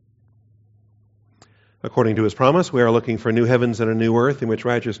According to his promise, we are looking for new heavens and a new earth in which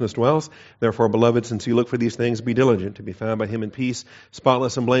righteousness dwells. Therefore, beloved, since you look for these things, be diligent to be found by him in peace,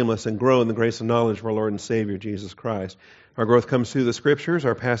 spotless and blameless, and grow in the grace and knowledge of our Lord and Savior, Jesus Christ. Our growth comes through the Scriptures.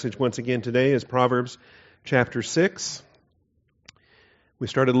 Our passage once again today is Proverbs chapter 6. We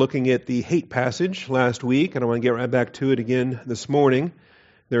started looking at the hate passage last week, and I want to get right back to it again this morning.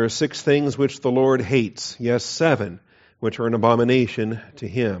 There are 6 things which the Lord hates. Yes, 7, which are an abomination to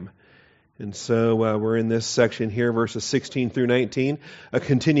him. And so we're in this section here, verses 16 through 19, a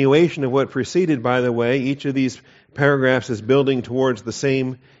continuation of what preceded, by the way. Each of these paragraphs is building towards the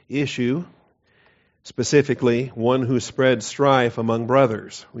same issue, specifically one who spreads strife among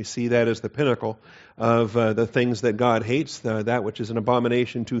brothers. We see that as the pinnacle of the things that God hates, that which is an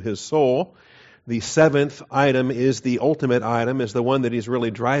abomination to his soul. The 7th item is the ultimate item, is the one that he's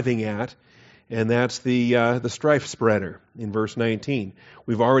really driving at. And that's the strife spreader in verse 19.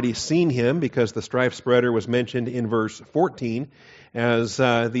 We've already seen him because the strife spreader was mentioned in verse 14 as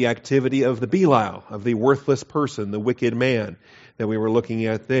the activity of the Belial, of the worthless person, the wicked man that we were looking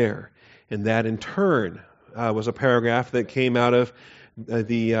at there. And that in turn was a paragraph that came out of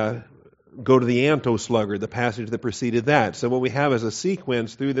the go to the Anto sluggard, the passage that preceded that. So what we have is a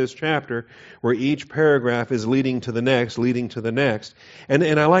sequence through this chapter where each paragraph is leading to the next, leading to the next. And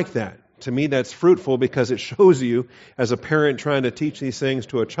I like that. To me, that's fruitful because it shows you, as a parent trying to teach these things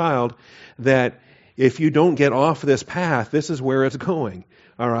to a child, that if you don't get off this path, this is where it's going.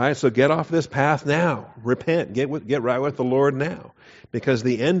 All right, so get off this path now. Repent. Get right with the Lord now, because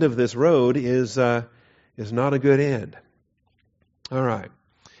the end of this road is not a good end. All right,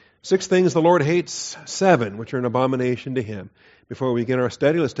 6 things the Lord hates, 7 which are an abomination to him. Before we begin our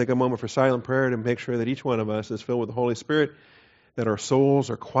study, let's take a moment for silent prayer to make sure that each one of us is filled with the Holy Spirit, that our souls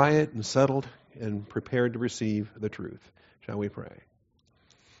are quiet and settled and prepared to receive the truth. Shall we pray?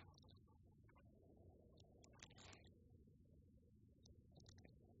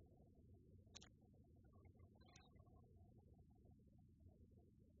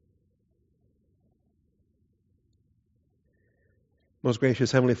 Most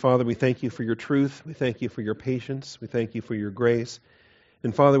gracious Heavenly Father, we thank you for your truth. We thank you for your patience. We thank you for your grace.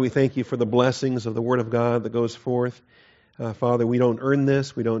 And Father, we thank you for the blessings of the Word of God that goes forth. Father, we don't earn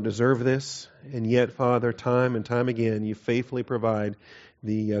this, we don't deserve this, and yet, Father, time and time again, you faithfully provide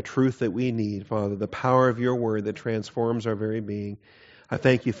the truth that we need, Father, the power of your word that transforms our very being. I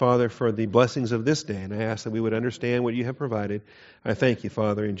thank you, Father, for the blessings of this day, and I ask that we would understand what you have provided. I thank you,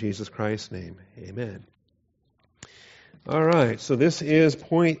 Father, in Jesus Christ's name. Amen. All right, so this is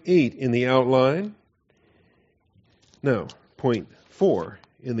point 8 in the outline. No, point 4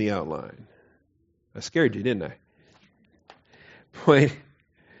 in the outline. I scared you, didn't I? Point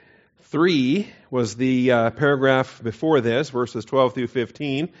 3 was the paragraph before this, verses 12 through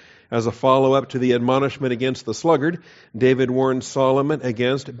 15. As a follow-up to the admonishment against the sluggard, David warned Solomon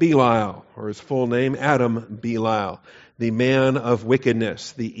against Belial, or his full name, Adam Belial, the man of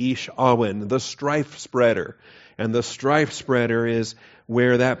wickedness, the Ish Awen, the strife spreader. And the strife spreader is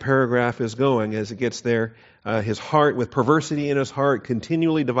where that paragraph is going as it gets there. His heart, with perversity in his heart,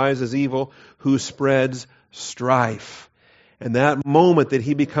 continually devises evil, who spreads strife. And that moment that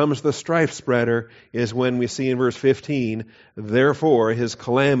he becomes the strife spreader is when we see in verse 15, therefore his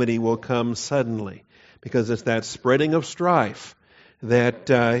calamity will come suddenly. Because it's that spreading of strife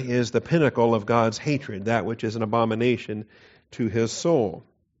that is the pinnacle of God's hatred, that which is an abomination to his soul.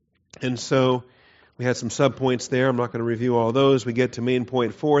 And so we had some subpoints there. I'm not going to review all those. We get to main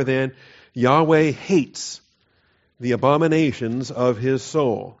point 4 then. Yahweh hates the abominations of his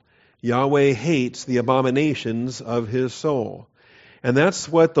soul. Yahweh hates the abominations of his soul. And that's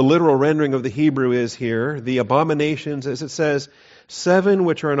what the literal rendering of the Hebrew is here. The abominations, as it says, 7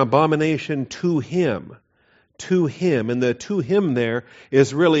 which are an abomination to him. To him. And the to him there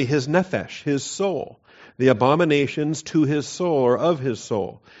is really his nephesh, his soul. The abominations to his soul or of his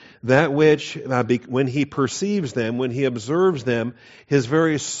soul. That which, when he perceives them, when he observes them, his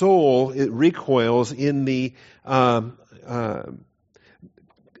very soul, it recoils in the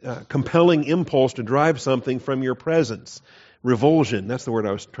compelling impulse to drive something from your presence. Revulsion, that's the word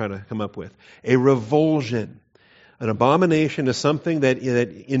I was trying to come up with. A revulsion. An abomination is something that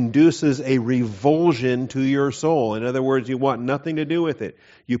induces a revulsion to your soul. In other words, you want nothing to do with it.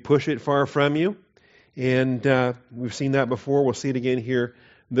 You push it far from you. And we've seen that before. We'll see it again here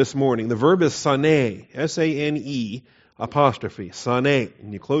this morning. The verb is sane, S-A-N-E, apostrophe, sane.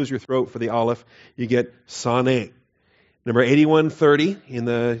 And you close your throat for the aleph, you get sane. Number 8130 in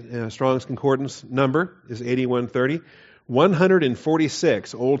the Strong's Concordance number is 8130.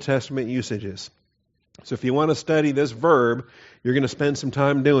 146 Old Testament usages. So if you want to study this verb, you're going to spend some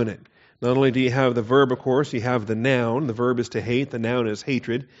time doing it. Not only do you have the verb, of course, you have the noun. The verb is to hate, the noun is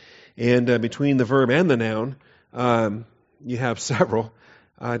hatred. And between the verb and the noun, you have several.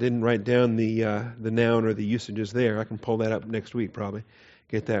 I didn't write down the noun or the usages there. I can pull that up next week probably.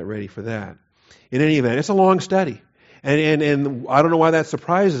 Get that ready for that. In any event, it's a long study. And I don't know why that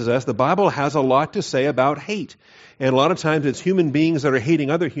surprises us. The Bible has a lot to say about hate. And a lot of times it's human beings that are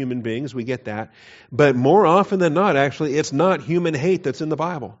hating other human beings. We get that. But more often than not, actually, it's not human hate that's in the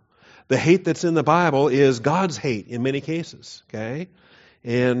Bible. The hate that's in the Bible is God's hate in many cases. Okay?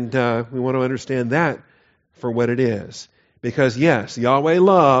 And we want to understand that for what it is. Because yes, Yahweh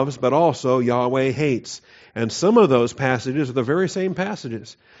loves, but also Yahweh hates. And some of those passages are the very same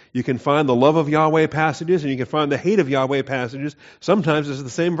passages. You can find the love of Yahweh passages and you can find the hate of Yahweh passages. Sometimes it's the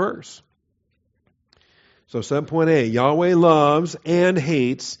same verse. So subpoint A, Yahweh loves and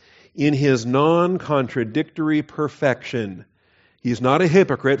hates in His non-contradictory perfection. He's not a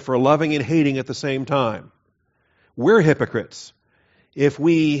hypocrite for loving and hating at the same time. We're hypocrites if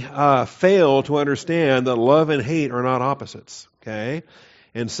we fail to understand that love and hate are not opposites. Okay?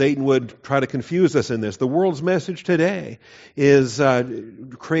 And Satan would try to confuse us in this. The world's message today is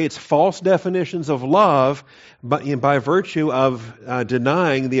creates false definitions of love by virtue of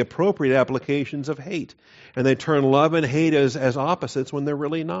denying the appropriate applications of hate. And they turn love and hate as opposites when they're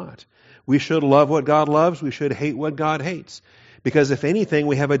really not. We should love what God loves. We should hate what God hates. Because if anything,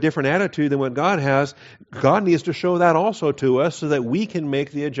 we have a different attitude than what God has. God needs to show that also to us so that we can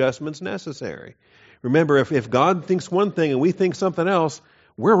make the adjustments necessary. Remember, if God thinks one thing and we think something else,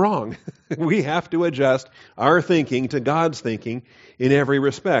 we're wrong. We have to adjust our thinking to God's thinking in every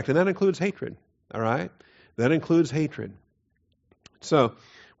respect. And that includes hatred. All right? That includes hatred. So,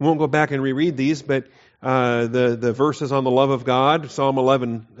 we won't go back and reread these, but the verses on the love of God, Psalm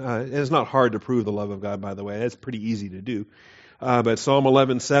 11, it's not hard to prove the love of God, by the way. It's pretty easy to do. But Psalm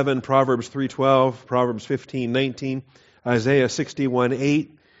 11:7, Proverbs 3:12, Proverbs 15:19, Isaiah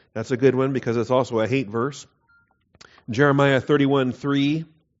 61:8. That's a good one because it's also a hate verse. Jeremiah 31:3,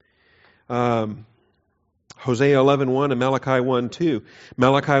 Hosea 11:1, and Malachi 1:2.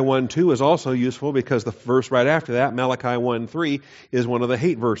 Malachi 1:2 is also useful because the verse right after that, Malachi 1:3, is one of the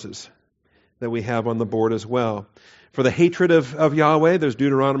hate verses that we have on the board as well. For the hatred of Yahweh, there's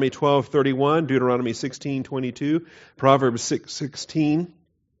Deuteronomy 12:31, Deuteronomy 16:22, Proverbs 6:16.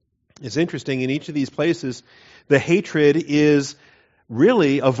 It's interesting, in each of these places, the hatred is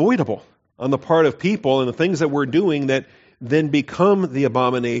really avoidable on the part of people and the things that we're doing that then become the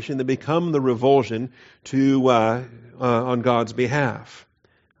abomination, that become the revulsion to on God's behalf.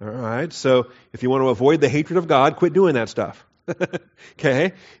 All right, so if you want to avoid the hatred of God, quit doing that stuff.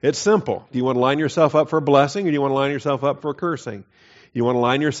 Okay? It's simple. Do you want to line yourself up for blessing or do you want to line yourself up for cursing? You want to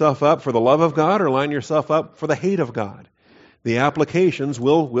line yourself up for the love of God or line yourself up for the hate of God? The applications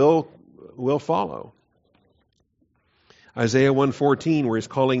will follow. Isaiah 1:14, where he's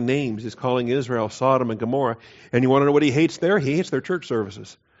calling names, he's calling Israel Sodom and Gomorrah. And you want to know what he hates there? He hates their church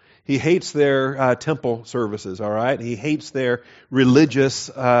services. He hates their temple services, all right? He hates their religious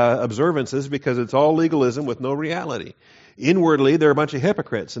observances because it's all legalism with no reality. Inwardly, they're a bunch of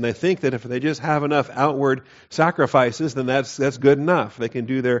hypocrites, and they think that if they just have enough outward sacrifices, then that's good enough. They can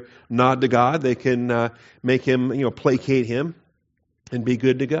do their nod to God. They can make Him, placate Him, and be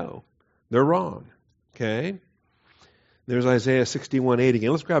good to go. They're wrong. Okay? There's Isaiah 61:8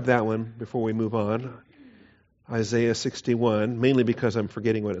 again. Let's grab that one before we move on. Isaiah 61, mainly because I'm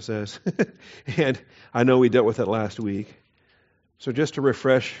forgetting what it says. And I know we dealt with it last week. So just to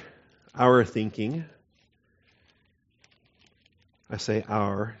refresh our thinking, I say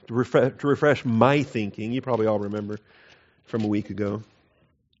our, to refresh my thinking, you probably all remember from a week ago.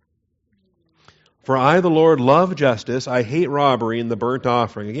 For I, the Lord, love justice. I hate robbery and the burnt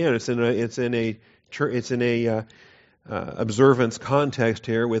offering. Again, it's in a observance context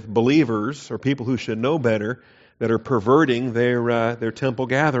here with believers or people who should know better that are perverting their temple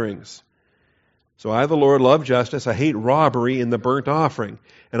gatherings. So I, the Lord, love justice. I hate robbery and the burnt offering.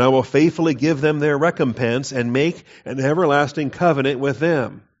 And I will faithfully give them their recompense and make an everlasting covenant with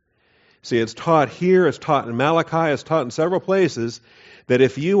them. See, it's taught here, it's taught in Malachi, it's taught in several places that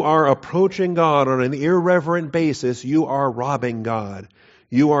if you are approaching God on an irreverent basis, you are robbing God.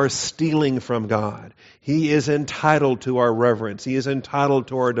 You are stealing from God. He is entitled to our reverence. He is entitled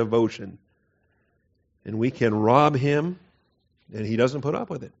to our devotion. And we can rob Him, and He doesn't put up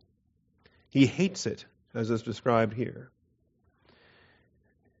with it. He hates it, as is described here.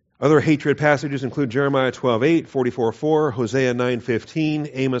 Other hatred passages include Jeremiah 12:8, 44:4, Hosea 9:15,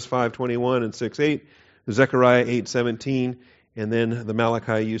 Amos 5:21 and 6:8, Zechariah 8:17, and then the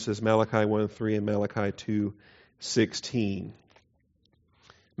Malachi uses Malachi 1:3 and Malachi 2:16.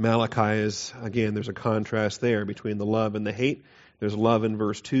 Malachi is, again, there's a contrast there between the love and the hate. There's love in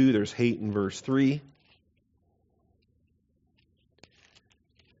verse 2, there's hate in verse 3.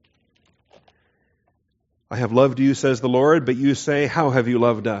 I have loved you, says the Lord, but you say, how have you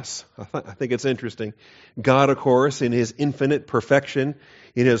loved us? I think it's interesting. God, of course, in His infinite perfection,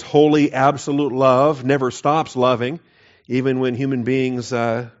 in His holy, absolute love, never stops loving, even when human beings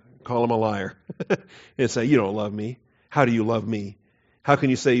call Him a liar and say, you don't love me. How do you love me? How can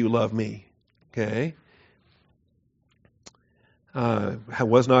you say you love me? Okay.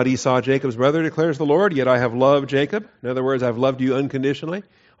 Was not Esau Jacob's brother, declares the Lord, yet I have loved Jacob. In other words, I've loved you unconditionally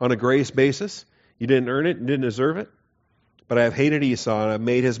on a grace basis. You didn't earn it and didn't deserve it. But I have hated Esau, and I've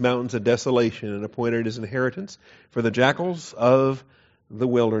made his mountains a desolation and appointed his inheritance for the jackals of the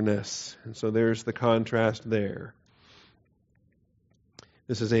wilderness. And so there's the contrast there.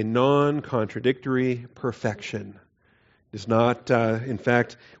 This is a non-contradictory perfection. It's not, in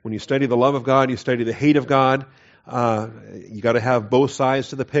fact, when you study the love of God, you study the hate of God. You got to have both sides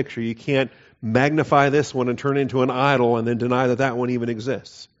to the picture. You can't magnify this one and turn it into an idol and then deny that that one even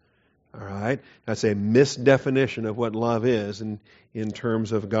exists. All right? That's a misdefinition of what love is in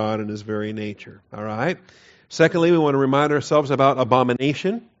terms of God and His very nature. All right? Secondly, we want to remind ourselves about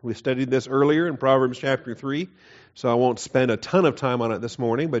abomination. We studied this earlier in Proverbs chapter 3, so I won't spend a ton of time on it this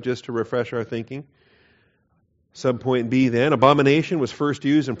morning, but just to refresh our thinking. Subpoint B then, abomination was first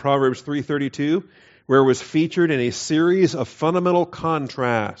used in Proverbs 3:32, where it was featured in a series of fundamental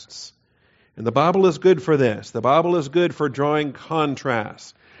contrasts. And the Bible is good for this. The Bible is good for drawing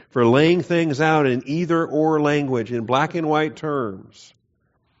contrasts, for laying things out in either or language, in black and white terms.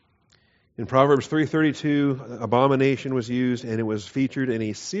 In Proverbs 3:32, abomination was used, and it was featured in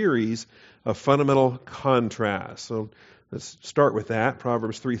a series of fundamental contrasts. So let's start with that,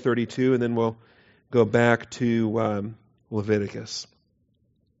 Proverbs 3:32, and then we'll go back to Leviticus.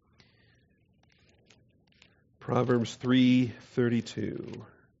 Proverbs 3:32.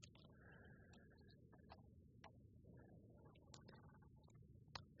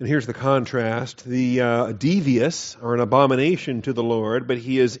 And here's the contrast. The devious are an abomination to the Lord, but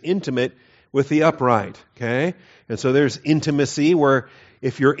He is intimate with the upright. Okay? And so there's intimacy, where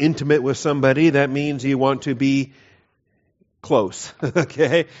if you're intimate with somebody, that means you want to be close.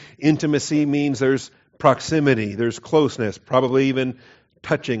 Okay? Intimacy means there's proximity, there's closeness, probably even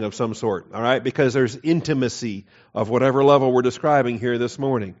touching of some sort. All right? Because there's intimacy of whatever level we're describing here this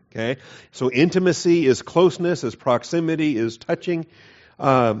morning. Okay? So intimacy is closeness, is proximity, is touching.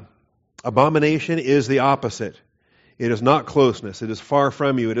 Abomination is the opposite. It is not closeness. It is far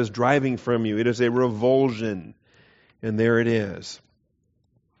from you. It is driving from you. It is a revulsion. And there it is.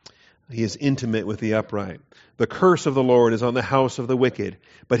 He is intimate with the upright. The curse of the Lord is on the house of the wicked,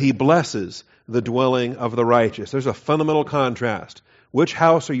 but He blesses the dwelling of the righteous. There's a fundamental contrast. Which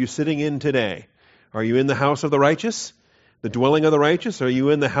house are you sitting in today? Are you in the house of the righteous, the dwelling of the righteous, or are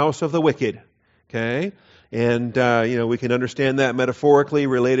you in the house of the wicked? Okay? And, we can understand that metaphorically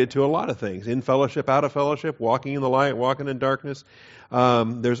related to a lot of things. In fellowship, out of fellowship, walking in the light, walking in darkness.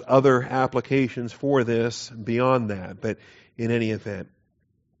 There's other applications for this beyond that. But in any event,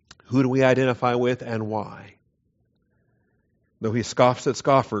 who do we identify with and why? Though He scoffs at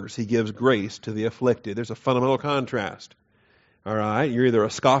scoffers, He gives grace to the afflicted. There's a fundamental contrast. All right? You're either a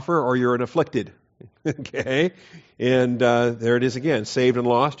scoffer or you're an afflicted. Okay? And there it is again. Saved and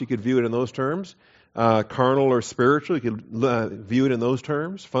lost, you could view it in those terms. Carnal or spiritual, you could view it in those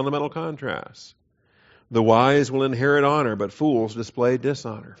terms. Fundamental contrast. The wise will inherit honor, but fools display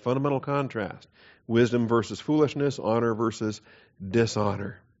dishonor. Fundamental contrast. Wisdom versus foolishness, honor versus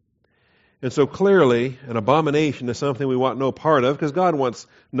dishonor. And so clearly, an abomination is something we want no part of, because God wants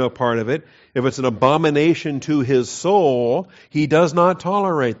no part of it. If it's an abomination to His soul, He does not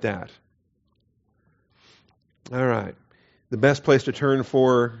tolerate that. All right. The best place to turn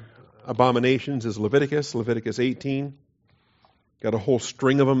for abominations is Leviticus 18. Got a whole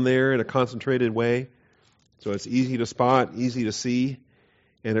string of them there in a concentrated way. So it's easy to spot, easy to see,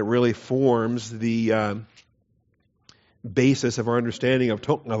 and it really forms the basis of our understanding of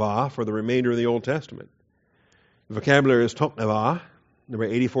Toknavah for the remainder of the Old Testament. The vocabulary is Toknavah, number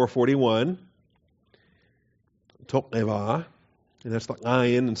 8441. Toknavah, and that's the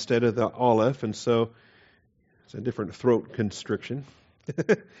ayin instead of the aleph, and so it's a different throat constriction.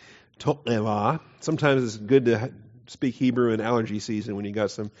 Toknavah. Sometimes it's good to speak Hebrew in allergy season when you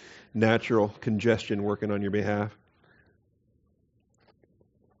got some natural congestion working on your behalf.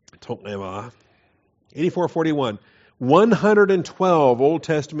 Toknavah. 8441. 112 Old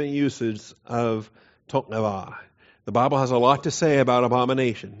Testament uses of Toknavah. The Bible has a lot to say about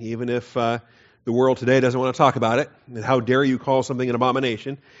abomination, even if The world today doesn't want to talk about it. And how dare you call something an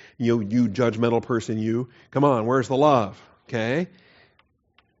abomination? You judgmental person, you. Come on, where's the love? Okay?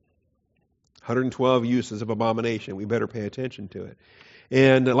 112 uses of abomination. We better pay attention to it.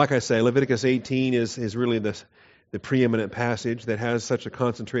 And like I say, Leviticus 18 is really the preeminent passage that has such a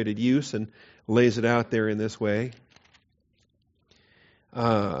concentrated use and lays it out there in this way.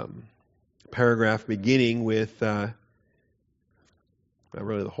 Paragraph beginning with, really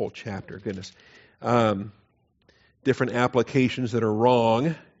the whole chapter, goodness. Different applications that are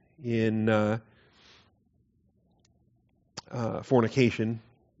wrong in fornication,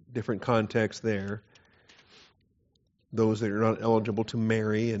 different contexts there. Those that are not eligible to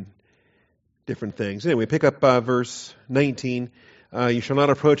marry and different things. Anyway, pick up verse 19. You shall not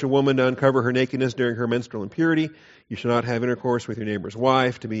approach a woman to uncover her nakedness during her menstrual impurity. You shall not have intercourse with your neighbor's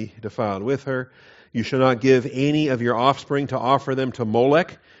wife to be defiled with her. You shall not give any of your offspring to offer them to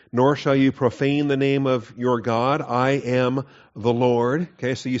Molech, nor shall you profane the name of your God. I am the Lord.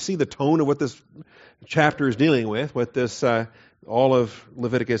 Okay, so you see the tone of what this chapter is dealing with, what this all of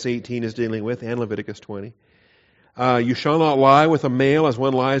Leviticus 18 is dealing with, and Leviticus 20. You shall not lie with a male as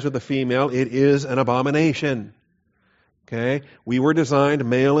one lies with a female. It is an abomination. Okay? We were designed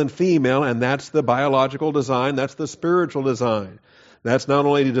male and female, and that's the biological design, that's the spiritual design. That's not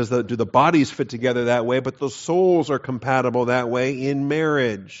only do the bodies fit together that way, but the souls are compatible that way in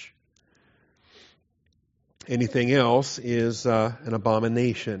marriage. Anything else is an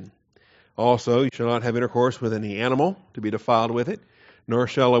abomination. Also, you shall not have intercourse with any animal to be defiled with it, nor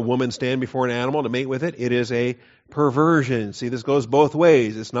shall a woman stand before an animal to mate with it. It is a perversion. See, this goes both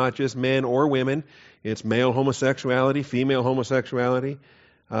ways. It's not just men or women. It's male homosexuality, female homosexuality,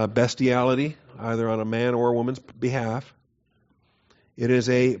 bestiality, either on a man or a woman's behalf. It is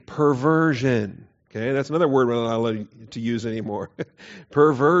a perversion. Okay, that's another word we're not allowed to use anymore.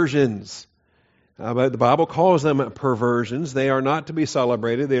 Perversions. But the Bible calls them perversions. They are not to be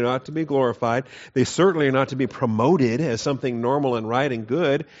celebrated. They are not to be glorified. They certainly are not to be promoted as something normal and right and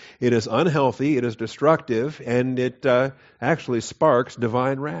good. It is unhealthy. It is destructive. And it actually sparks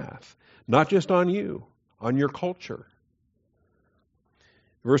divine wrath. Not just on you, on your culture.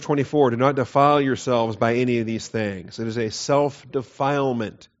 Verse 24, do not defile yourselves by any of these things. It is a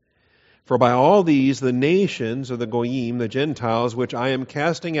self-defilement. For by all these the nations, or the Goyim, the Gentiles, which I am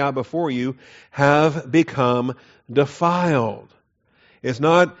casting out before you, have become defiled. It's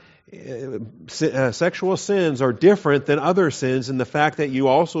not, sexual sins are different than other sins in the fact that you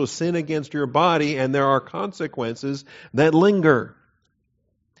also sin against your body and there are consequences that linger.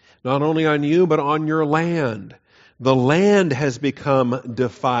 Not only on you, but on your land. The land has become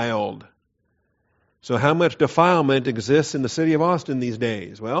defiled. So how much defilement exists in the city of Austin these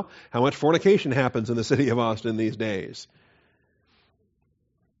days? Well, how much fornication happens in the city of Austin these days?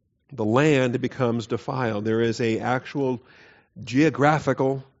 The land becomes defiled. There is an actual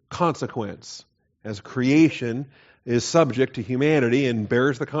geographical consequence as creation is subject to humanity and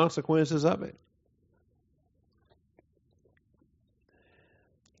bears the consequences of it.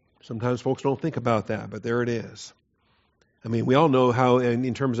 Sometimes folks don't think about that, but there it is. I mean, we all know how,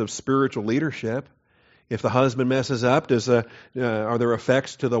 in terms of spiritual leadership, if the husband messes up, are there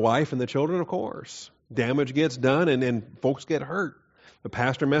effects to the wife and the children? Of course. Damage gets done and folks get hurt. The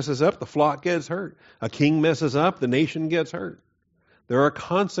pastor messes up, the flock gets hurt. A king messes up, the nation gets hurt. There are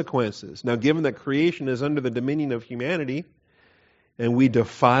consequences. Now, given that creation is under the dominion of humanity, and we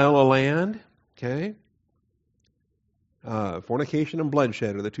defile a land, okay, fornication and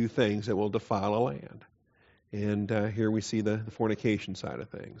bloodshed are the two things that will defile a land. And here we see the fornication side of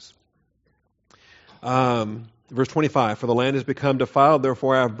things. Verse 25, for the land has become defiled,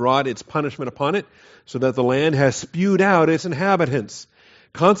 therefore I have brought its punishment upon it, so that the land has spewed out its inhabitants.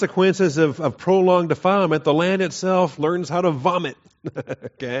 Consequences of prolonged defilement, the land itself learns how to vomit.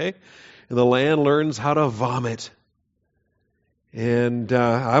 Okay? And the land learns how to vomit. And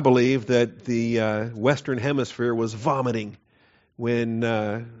I believe that the Western Hemisphere was vomiting when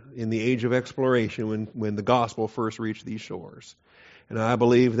in the age of exploration, when the gospel first reached these shores. And I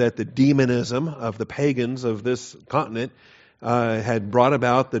believe that the demonism of the pagans of this continent had brought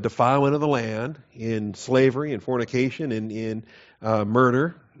about the defilement of the land in slavery and fornication and in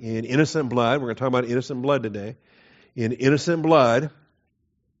murder, in innocent blood. We're going to talk about innocent blood today. In innocent blood,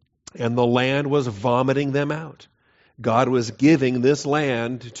 and the land was vomiting them out. God was giving this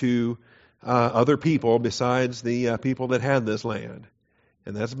land to other people besides the people that had this land.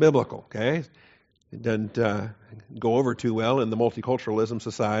 And that's biblical, okay? It doesn't go over too well in the multiculturalism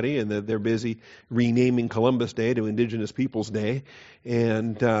society, and they're busy renaming Columbus Day to Indigenous Peoples Day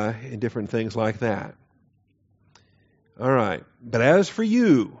and different things like that. All right. But as for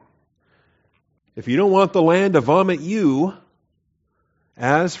you, If you don't want the land to vomit you,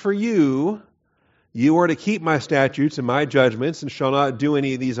 as for you, you are to keep my statutes and my judgments and shall not do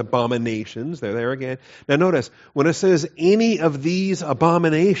any of these abominations. They're there again. Now notice, when it says any of these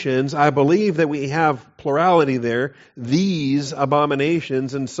abominations, I believe that we have plurality there, these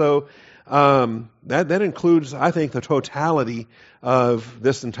abominations. And so that includes, I think, the totality of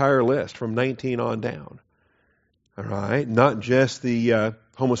this entire list from 19 on down. All right? Not just the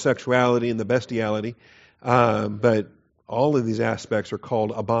homosexuality and the bestiality, but all of these aspects are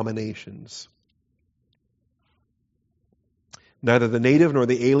called abominations. Neither the native nor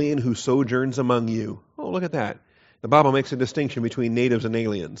the alien who sojourns among you. Oh, look at that. The Bible makes a distinction between natives and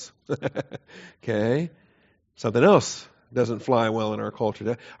aliens. Okay? Something else doesn't fly well in our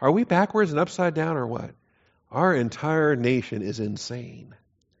culture. Are we backwards and upside down or what? Our entire nation is insane.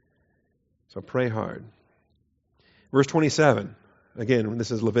 So pray hard. Verse 27. Again,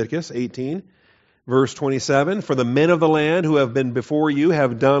 this is Leviticus 18. Verse 27, for the men of the land who have been before you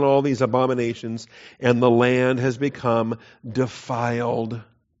have done all these abominations, and the land has become defiled.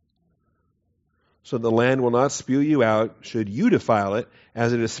 So the land will not spew you out, should you defile it,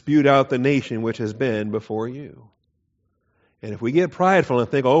 as it has spewed out the nation which has been before you. And if we get prideful and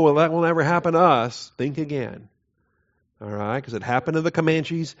think, oh, well, that will never happen to us, think again. All right? Because it happened to the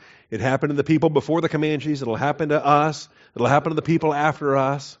Comanches. It happened to the people before the Comanches. It'll happen to us. It'll happen to the people after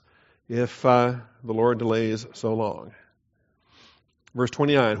us, if the Lord delays so long. Verse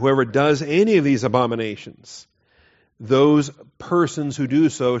 29, whoever does any of these abominations, those persons who do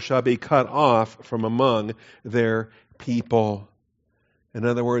so shall be cut off from among their people. In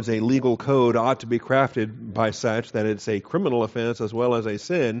other words, a legal code ought to be crafted by such that it's a criminal offense as well as a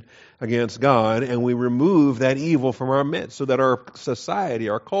sin against God, and we remove that evil from our midst so that our society,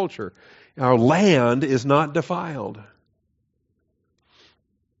 our culture, our land is not defiled.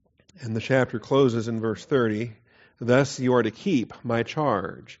 And the chapter closes in verse 30, thus you are to keep my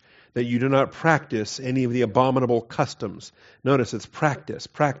charge, that you do not practice any of the abominable customs. Notice it's practice,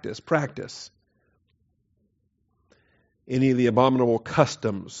 practice, practice. Any of the abominable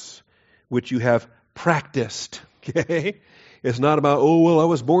customs which you have practiced. Okay? It's not about, oh, well, I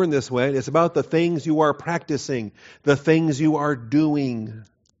was born this way. It's about the things you are practicing, the things you are doing,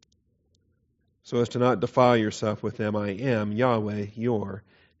 so as to not defile yourself with them. I am Yahweh, your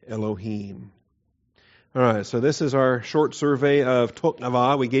Elohim. All right, so this is our short survey of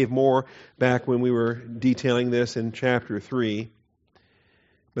Toknavah. We gave more back when we were detailing this in chapter 3.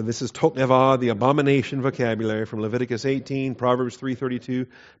 But this is Toknavah, the abomination vocabulary from Leviticus 18, Proverbs 3:32,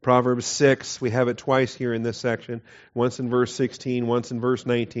 Proverbs 6. We have it twice here in this section, once in verse 16, once in verse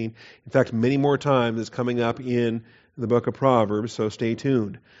 19. In fact, many more times it's coming up in the book of Proverbs, so stay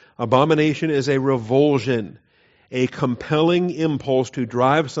tuned. Abomination is a revulsion, a compelling impulse to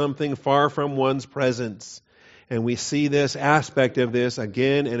drive something far from one's presence. And we see this aspect of this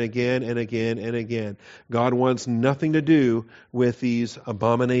again and again and again and again. God wants nothing to do with these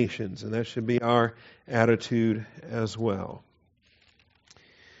abominations, and that should be our attitude as well.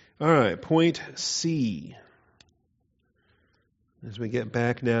 All right, point C. As we get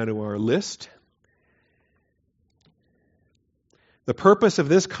back now to our list. The purpose of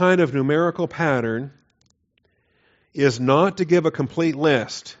this kind of numerical pattern is not to give a complete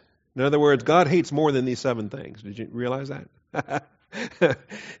list. In other words, God hates more than these 7 things. Did you realize that?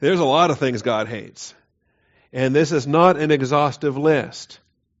 There's a lot of things God hates. And this is not an exhaustive list.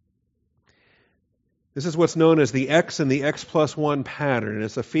 This is what's known as the X and the X plus 1 pattern.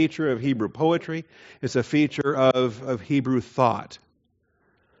 It's a feature of Hebrew poetry. It's a feature of Hebrew thought.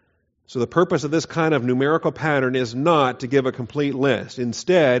 So the purpose of this kind of numerical pattern is not to give a complete list.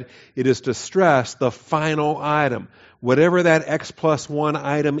 Instead, it is to stress the final item, whatever that X plus 1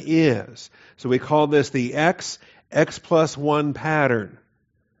 item is. So we call this the X plus 1 pattern.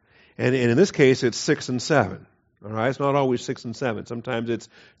 And in this case, it's 6 and 7. All right, it's not always 6 and 7. Sometimes it's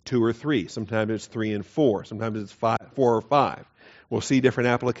 2 or 3. Sometimes it's 3 and 4. Sometimes it's 4 or 5. We'll see different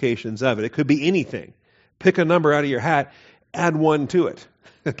applications of it. It could be anything. Pick a number out of your hat, add 1 to it.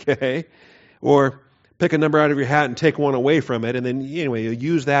 Okay? Or pick a number out of your hat and take 1 away from it, and then anyway, you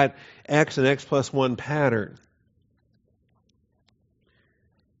use that X and X plus 1 pattern.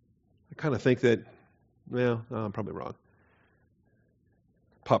 I kind of think that, well, I'm probably wrong.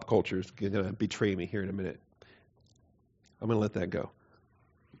 Pop culture is going to betray me here in a minute. I'm going to let that go.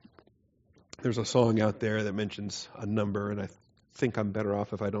 There's a song out there that mentions a number, and I think I'm better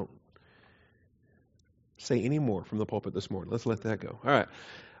off if I don't say any more from the pulpit this morning. Let's let that go. All right.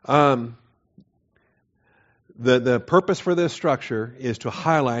 The purpose for this structure is to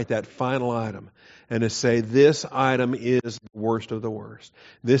highlight that final item and to say this item is the worst of the worst.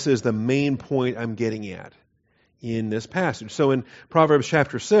 This is the main point I'm getting at in this passage. So in Proverbs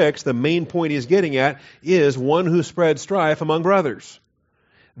chapter 6, the main point he's getting at is one who spreads strife among brothers.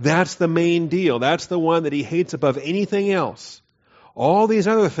 That's the main deal. That's the one that he hates above anything else. All these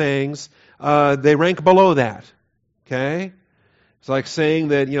other things, they rank below that. Okay? It's like saying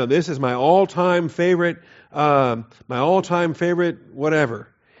that, this is my all-time favorite whatever.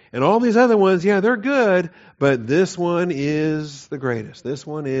 And all these other ones, yeah, they're good, but this one is the greatest. This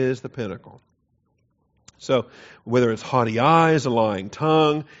one is the pinnacle. So, whether it's haughty eyes, a lying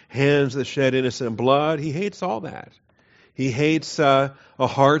tongue, hands that shed innocent blood, he hates all that. He hates a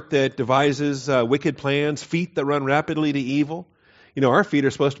heart that devises wicked plans, feet that run rapidly to evil. Our feet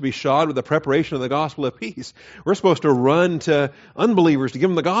are supposed to be shod with the preparation of the gospel of peace. We're supposed to run to unbelievers to give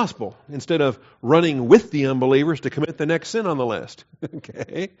them the gospel instead of running with the unbelievers to commit the next sin on the list.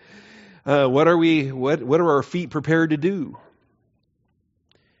 Okay? What are our feet prepared to do?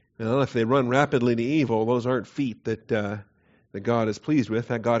 Well, if they run rapidly to evil, those aren't feet that God is pleased with.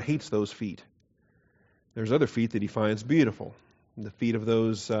 That God hates those feet. There's other feet that he finds beautiful. The feet of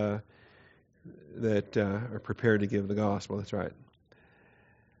those that are prepared to give the gospel. That's right.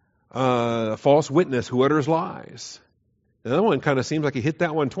 A false witness who utters lies. Now, that one kind of seems like he hit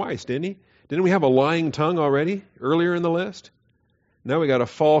that one twice, didn't he? Didn't we have a lying tongue already earlier in the list? Now we got a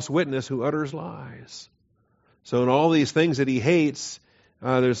false witness who utters lies. So in all these things that he hates,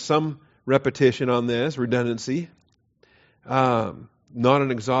 there's some repetition on this, redundancy. Not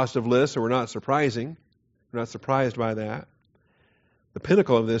an exhaustive list, so we're not surprised by that. The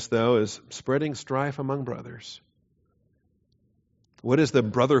pinnacle of this, though, is spreading strife among brothers. What is the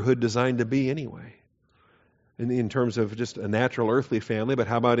brotherhood designed to be anyway? In terms of just a natural earthly family, but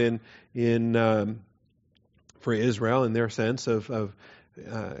how about for Israel in their sense of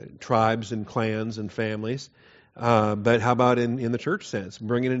tribes and clans and families? But how about in the church sense?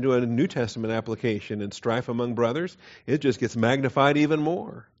 Bring it into a New Testament application and strife among brothers, it just gets magnified even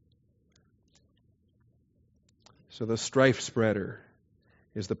more. So the strife spreader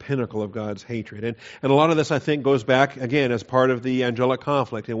is the pinnacle of God's hatred. And a lot of this, I think, goes back, again, as part of the angelic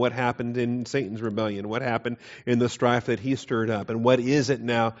conflict and what happened in Satan's rebellion, what happened in the strife that he stirred up, and what is it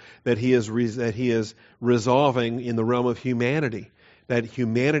now that he is resolving in the realm of humanity, that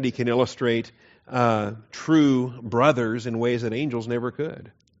humanity can illustrate true brothers in ways that angels never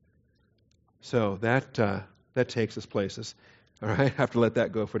could. So that takes us places. All right, I have to let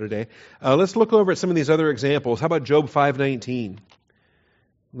that go for today. Let's look over at some of these other examples. How about Job 5:19?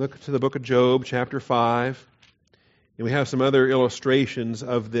 Look to the book of Job, chapter 5. And we have some other illustrations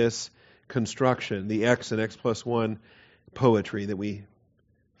of this construction, the X and X plus 1 poetry that we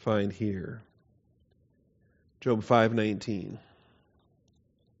find here. Job 5:19.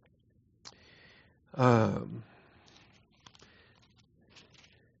 Is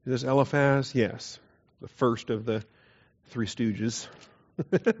this Eliphaz? Yes. The first of the three stooges.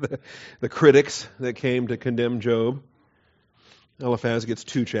 the critics that came to condemn Job. Eliphaz gets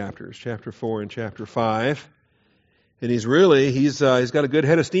 2 chapters, chapter 4 and chapter 5. And he's got a good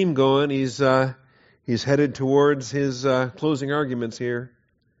head of steam going. He's headed towards his closing arguments here.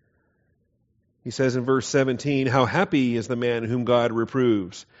 He says in verse 17, "How happy is the man whom God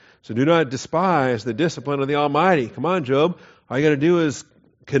reproves. So do not despise the discipline of the Almighty." Come on, Job. All you got to do is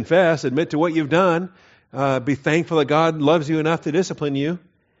confess, admit to what you've done. Be thankful that God loves you enough to discipline you.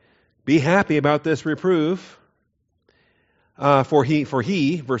 Be happy about this reproof. For he,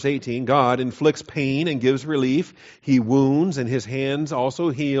 verse 18, God inflicts pain and gives relief. He wounds and his hands also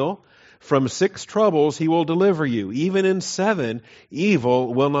heal. From 6 troubles he will deliver you. Even in 7,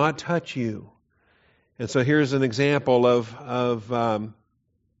 evil will not touch you. And so here's an example of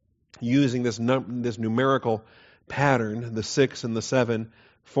using this numerical pattern, the 6 and the 7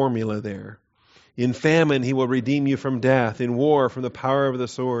 formula there. In famine he will redeem you from death. In war from the power of the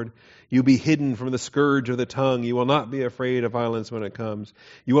sword. You be hidden from the scourge of the tongue. You will not be afraid of violence when it comes.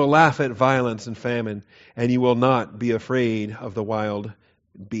 You will laugh at violence and famine, and you will not be afraid of the wild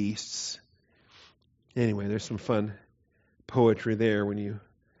beasts. Anyway, there's some fun poetry there when you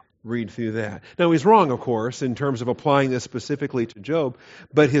read through that. Now, he's wrong, of course, in terms of applying this specifically to Job,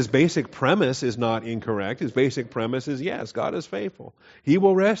 but his basic premise is not incorrect. His basic premise is, yes, God is faithful. He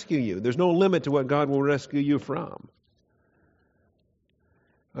will rescue you. There's no limit to what God will rescue you from.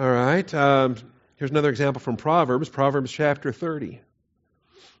 All right. Here's another example from Proverbs. Proverbs chapter 30.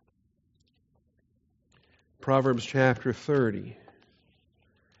 Proverbs chapter 30.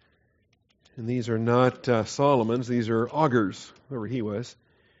 And these are not Solomon's. These are Augur's, whoever he was.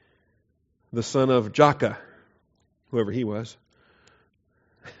 The son of Jakeh. whoever he was.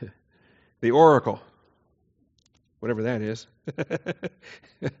 The oracle, whatever that is.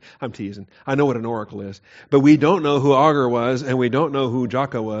 I'm teasing. I know what an oracle is. But we don't know who Agur was, and we don't know who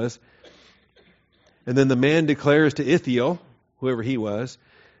Jaka was. And then the man declares to Ithiel, whoever he was,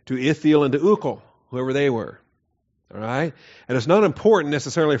 to Ithiel and to Ukal, whoever they were. All right? And it's not important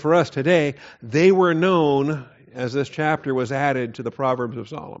necessarily for us today. They were known as this chapter was added to the Proverbs of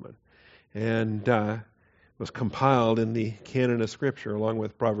Solomon and was compiled in the canon of Scripture along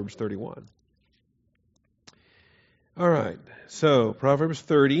with Proverbs 31. All right, so Proverbs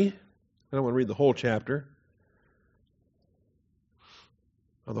 30. I don't want to read the whole chapter,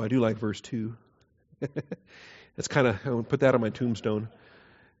 although I do like verse 2. It's kind of, I would put that on my tombstone.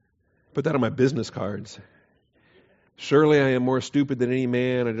 Put that on my business cards. Surely I am more stupid than any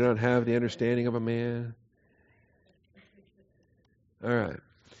man. I do not have the understanding of a man. All right.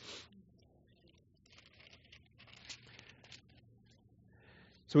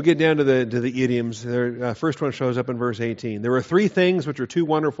 So we get down to the idioms. First one shows up in verse 18. There are three things which are too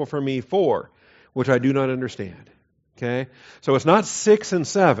wonderful for me, four, which I do not understand. Okay? So it's not 6 and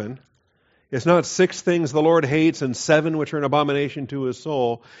 7. It's not 6 things the Lord hates and 7 which are an abomination to his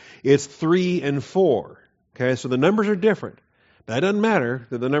soul. It's 3 and 4. Okay? So the numbers are different. That doesn't matter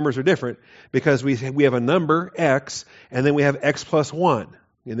that the numbers are different because we have a number, x, and then we have x plus 1.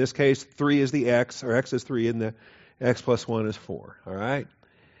 In this case, 3 is the x, or x is 3, and the x plus 1 is 4. All right?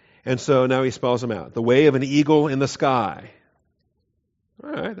 And so now he spells them out. The way of an eagle in the sky. All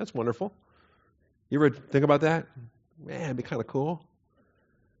right, that's wonderful. You ever think about that? Man, it'd be kind of cool.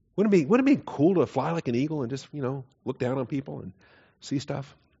 Wouldn't it be cool to fly like an eagle and just, look down on people and see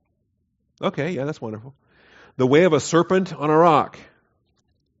stuff? Okay, yeah, that's wonderful. The way of a serpent on a rock.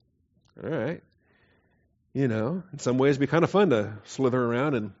 All right. In some ways it'd be kind of fun to slither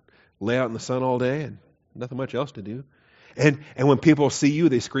around and lay out in the sun all day and nothing much else to do. And when people see you,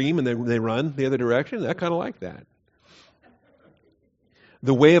 they scream and they run the other direction. I kind of like that.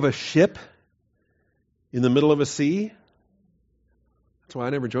 The way of a ship in the middle of a sea. That's why I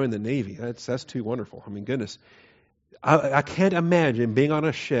never joined the Navy. That's too wonderful. I mean, goodness. I can't imagine being on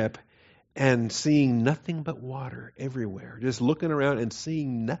a ship and seeing nothing but water everywhere. Just looking around and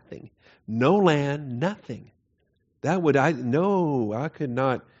seeing nothing. No land, nothing. I could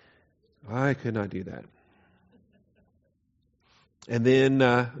not do that. And then,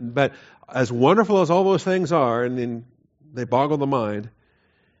 but as wonderful as all those things are, and then they boggle the mind,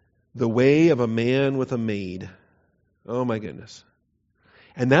 the way of a man with a maid. Oh my goodness.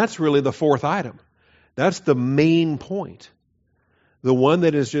 And that's really the fourth item. That's the main point. The one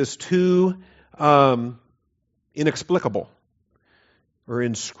that is just too inexplicable or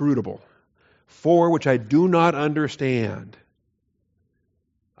inscrutable. For which I do not understand.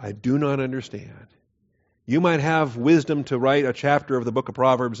 I do not understand. You might have wisdom to write a chapter of the book of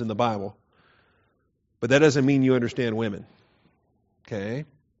Proverbs in the Bible, but that doesn't mean you understand women. Okay?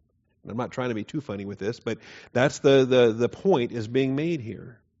 I'm not trying to be too funny with this, but that's the point is being made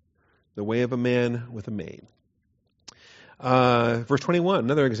here. The way of a man with a maid. Verse 21,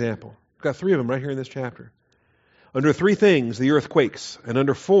 another example. We've got 3 of them right here in this chapter. Under 3 things the earth quakes, and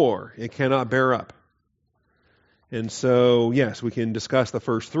under 4 it cannot bear up. And so, yes, we can discuss the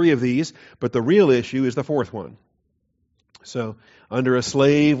first 3 of these, but the real issue is the 4th one. So, under a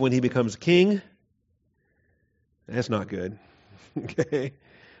slave when he becomes king, that's not good. Okay?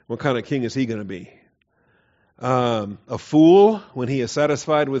 What kind of king is he going to be? A fool when he is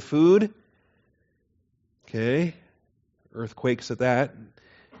satisfied with food. Okay? Earthquakes at that.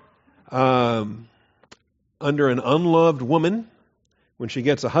 Under an unloved woman when she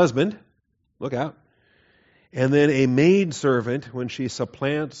gets a husband. Look out. And then a maidservant when she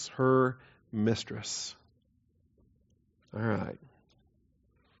supplants her mistress. All right.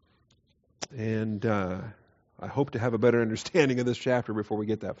 And I hope to have a better understanding of this chapter before we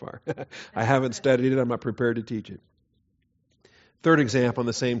get that far. I haven't studied it. I'm not prepared to teach it. Third example in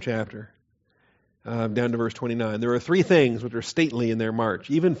the same chapter, down to verse 29. There are 3 things which are stately in their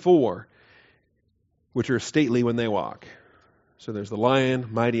march, even 4 which are stately when they walk. So there's the lion,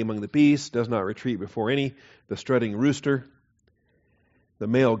 mighty among the beasts, does not retreat before any, the strutting rooster, the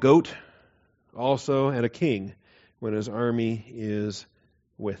male goat also, and a king when his army is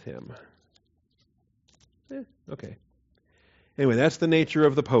with him. Okay. Anyway, that's the nature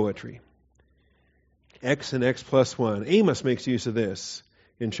of the poetry. X and X plus 1. Amos makes use of this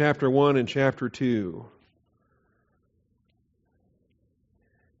in chapter 1 and chapter 2.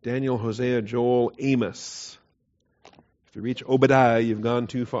 Daniel, Hosea, Joel, Amos. If you reach Obadiah, you've gone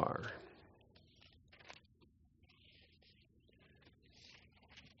too far.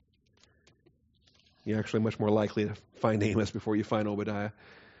 You're actually much more likely to find Amos before you find Obadiah.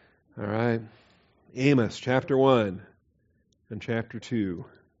 All right. Amos chapter 1 and chapter 2.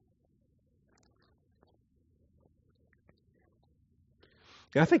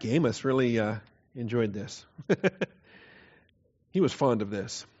 Yeah, I think Amos really enjoyed this. He was fond of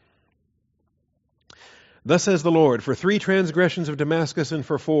this. Thus says the Lord, for 3 transgressions of Damascus and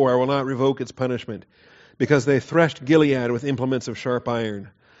for 4 I will not revoke its punishment, because they threshed Gilead with implements of sharp iron.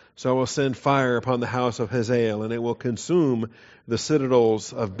 So I will send fire upon the house of Hazael, and it will consume the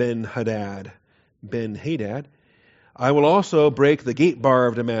citadels of Ben-Hadad. Ben-Hadad. I will also break the gate bar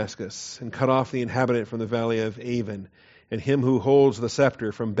of Damascus, and cut off the inhabitant from the valley of Avon, and him who holds the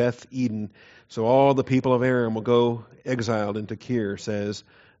scepter from Beth Eden. So all the people of Aram will go exiled into Kir, says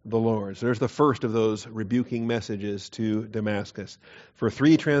the Lord. So there's the first of those rebuking messages to Damascus. For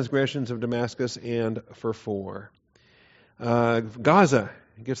 3 transgressions of Damascus and for 4. Gaza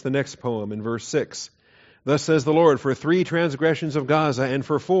gets the next poem in verse 6. Thus says the Lord, for 3 transgressions of Gaza and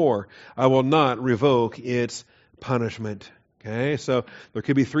for 4 I will not revoke its punishment. Okay, so there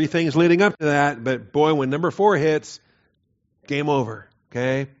could be 3 things leading up to that, but boy, when number 4 hits, game over.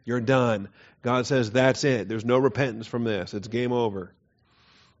 Okay, you're done. God says that's it. There's no repentance from this. It's game over.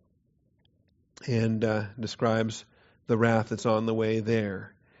 And describes the wrath that's on the way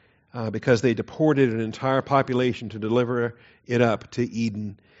there. Because they deported an entire population to deliver it up to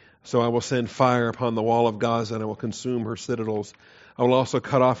Eden. So I will send fire upon the wall of Gaza, and I will consume her citadels. I will also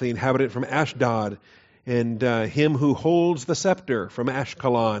cut off the inhabitant from Ashdod, and him who holds the scepter from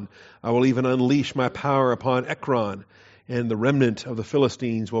Ashkelon. I will even unleash my power upon Ekron, and the remnant of the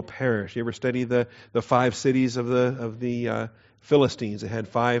Philistines will perish. You ever study the 5 cities of the Philistines? They had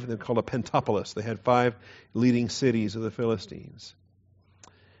 5, they're called a Pentapolis. They had 5 leading cities of the Philistines.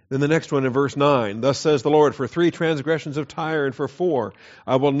 Then the next one in verse 9, thus says the Lord, for 3 transgressions of Tyre and for 4,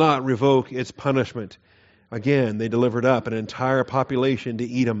 I will not revoke its punishment. Again, they delivered up an entire population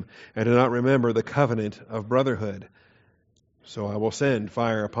to Edom and did not remember the covenant of brotherhood. So I will send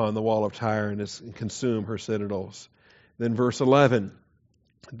fire upon the wall of Tyre and consume her citadels. Then verse 11,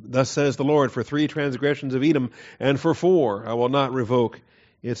 thus says the Lord, for 3 transgressions of Edom and for 4, I will not revoke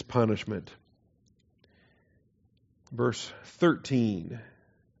its punishment. Verse 13.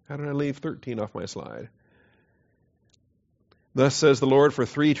 How did I leave 13 off my slide? Thus says the Lord, for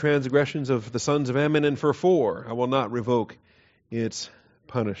 3 transgressions of the sons of Ammon and for 4, I will not revoke its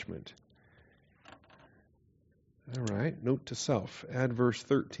punishment. All right, note to self, add verse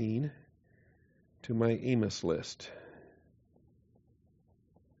 13 to my Amos list.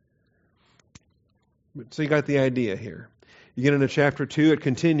 So you got the idea here. You get into chapter 2, it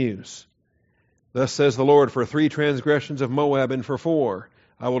continues. Thus says the Lord, for 3 transgressions of Moab and for 4,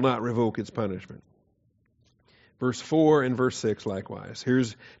 I will not revoke its punishment. Verse 4 and verse 6 likewise.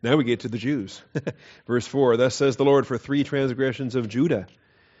 Now we get to the Jews. Verse 4, thus says the Lord, for 3 transgressions of Judah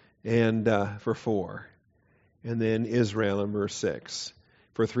and for 4. And then Israel in verse 6.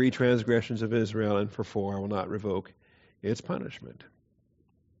 For 3 transgressions of Israel and for 4, I will not revoke its punishment.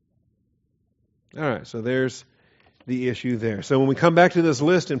 All right, so there's the issue there. So when we come back to this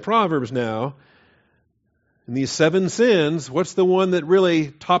list in Proverbs now, in these 7 sins, what's the one that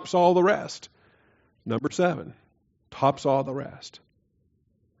really tops all the rest? Number 7. Tops all the rest.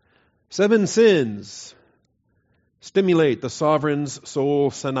 7 sins stimulate the sovereign's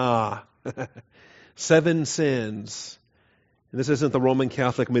soul sanah. 7 sins. And this isn't the Roman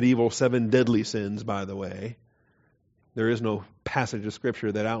Catholic medieval 7 deadly sins, by the way. There is no passage of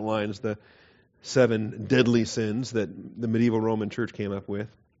Scripture that outlines the 7 deadly sins that the medieval Roman Church came up with.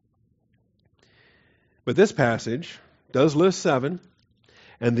 But this passage does list 7,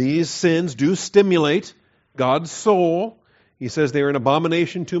 and these sins do stimulate God's soul. He says they are an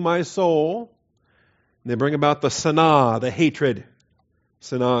abomination to my soul. And they bring about the sanah, the hatred.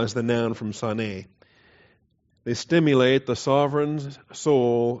 Sanah is the noun from saneh. They stimulate the sovereign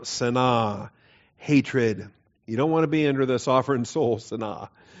soul sanah, hatred. You don't want to be under the sovereign soul sanah.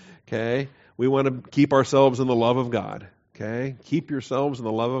 Okay? We want to keep ourselves in the love of God. Okay? Keep yourselves in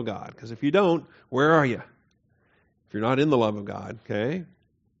the love of God. Because if you don't, where are you? If you're not in the love of God, okay?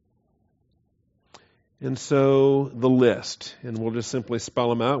 And so the list, and we'll just simply spell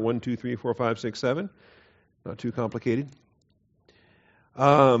them out, 1, 2, 3, 4, 5, 6, 7. Not too complicated.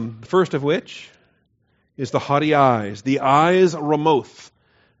 First of which is the haughty eyes. The eyes Ramoth.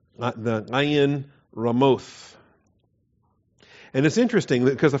 The ayin Ramoth. And it's interesting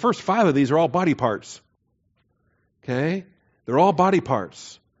because the first 5 of these are all body parts. Okay? They're all body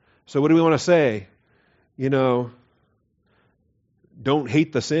parts. So what do we want to say? Don't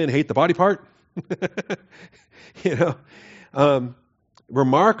hate the sin, hate the body part.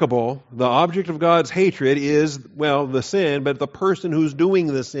 remarkable. The object of God's hatred is, well, the sin, but the person who's doing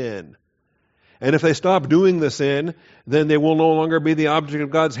the sin. And if they stop doing the sin, then they will no longer be the object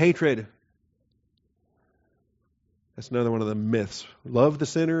of God's hatred. That's another one of the myths. Love the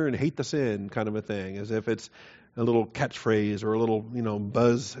sinner and hate the sin kind of a thing, as if it's a little catchphrase or a little,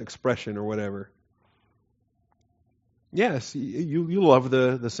 buzz expression or whatever. Yes, you love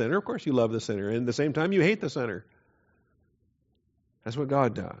the sinner. Of course you love the sinner. And at the same time, you hate the sinner. That's what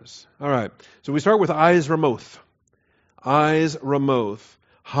God does. All right. So we start with eyes Ramoth. Eyes Ramoth.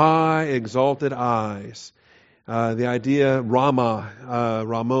 High, exalted eyes. The idea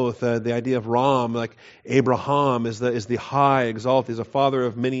Ramoth, the idea of Ram, like Abraham, is the high, exalted. He's a father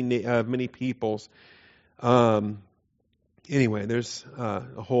of many peoples. Anyway, there's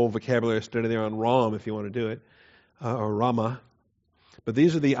a whole vocabulary study there on Ram if you want to do it, or Rama. But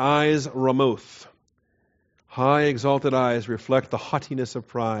these are the eyes Ramoth. High, exalted eyes reflect the haughtiness of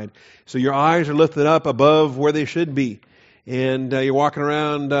pride. So your eyes are lifted up above where they should be. And you're walking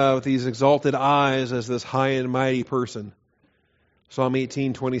around with these exalted eyes as this high and mighty person. Psalm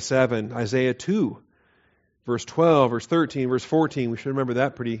 18:27, Isaiah 2, verse 12, verse 13, verse 14. We should remember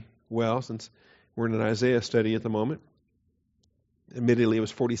that pretty well since we're in an Isaiah study at the moment. Admittedly, it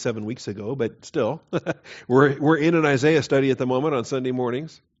was 47 weeks ago, but still, we're in an Isaiah study at the moment on Sunday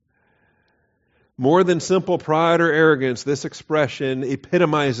mornings. More than simple pride or arrogance, this expression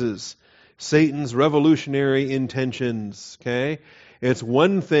epitomizes Satan's revolutionary intentions. Okay? It's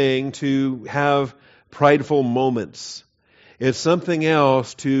one thing to have prideful moments. It's something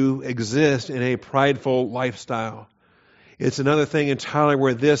else to exist in a prideful lifestyle. It's another thing entirely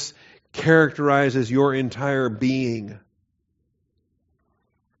where this characterizes your entire being.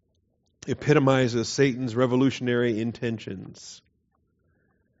 Epitomizes Satan's revolutionary intentions.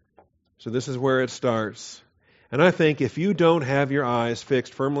 So this is where it starts. And I think if you don't have your eyes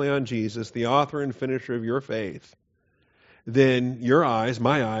fixed firmly on Jesus, the author and finisher of your faith, then your eyes,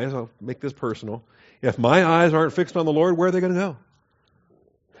 my eyes, I'll make this personal, if my eyes aren't fixed on the Lord, where are they going to go?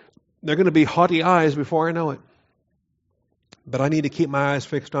 They're going to be haughty eyes before I know it. But I need to keep my eyes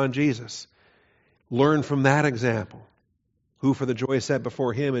fixed on Jesus. Learn from that example. Who for the joy set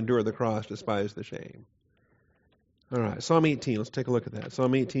before him endured the cross, despised the shame. All right, Psalm 18, let's take a look at that.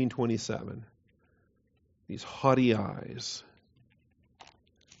 Psalm 18:27. These haughty eyes.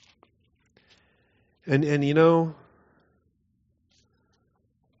 And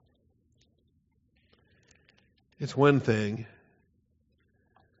it's one thing.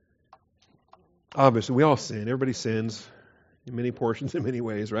 Obviously, we all sin. Everybody sins in many portions, in many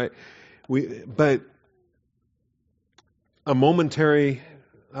ways, right? But a momentary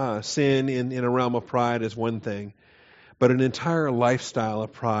sin in a realm of pride is one thing. But an entire lifestyle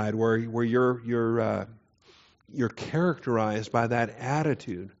of pride where you're characterized by that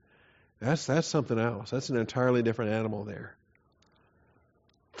attitude, that's something else. That's an entirely different animal there.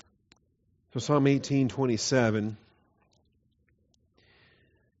 So Psalm 18:27,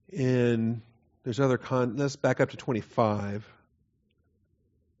 and there's other let's back up to 25,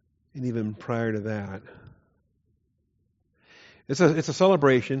 and even prior to that. It's a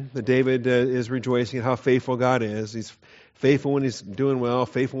celebration that David is rejoicing at how faithful God is. He's faithful when he's doing well,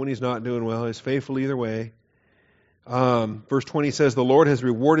 faithful when he's not doing well. He's faithful either way. Verse 20 says, "The Lord has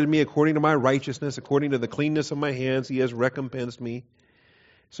rewarded me according to my righteousness, according to the cleanness of my hands. He has recompensed me."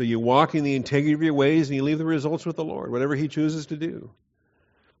 So you walk in the integrity of your ways and you leave the results with the Lord, whatever he chooses to do.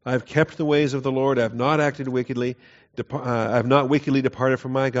 I have kept the ways of the Lord. I have not acted wickedly. I have not wickedly departed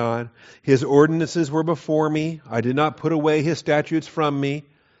from my God. His ordinances were before me. I did not put away his statutes from me.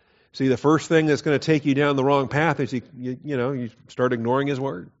 See, the first thing that's going to take you down the wrong path is you start ignoring his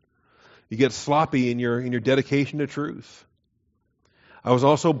word. You get sloppy in your dedication to truth. I was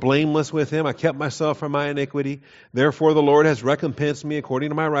also blameless with him. I kept myself from my iniquity. Therefore the Lord has recompensed me according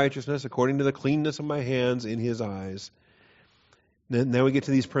to my righteousness, according to the cleanness of my hands in his eyes. Now we get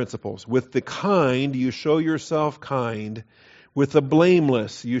to these principles. With the kind, you show yourself kind. With the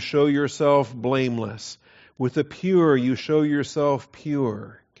blameless, you show yourself blameless. With the pure, you show yourself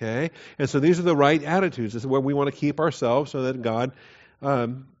pure. Okay? And so these are the right attitudes. This is where we want to keep ourselves so that God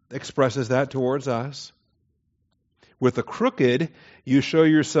expresses that towards us. With the crooked, you show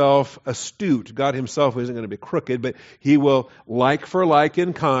yourself astute. God himself isn't going to be crooked, but he will, like for like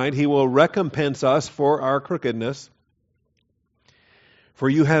in kind, he will recompense us for our crookedness. For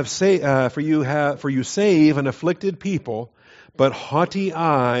you save an afflicted people, but haughty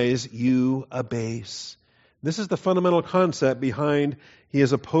eyes you abase. This is the fundamental concept behind he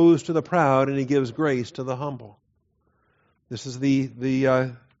is opposed to the proud and he gives grace to the humble. This is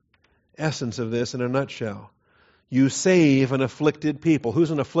the essence of this in a nutshell. You save an afflicted people.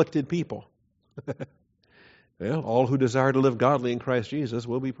 Who's an afflicted people? Well, all who desire to live godly in Christ Jesus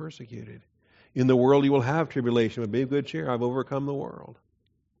will be persecuted. In the world you will have tribulation, but be of good cheer. I've overcome the world.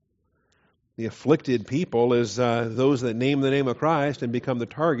 The afflicted people is those that name the name of Christ and become the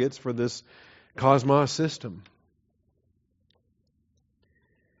targets for this cosmos system.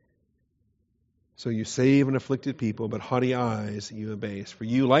 So you save an afflicted people, but haughty eyes you abase. For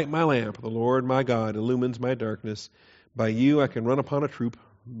you light my lamp, the Lord my God illumines my darkness. By you I can run upon a troop.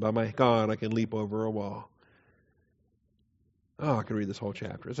 By my God I can leap over a wall. Oh, I can read this whole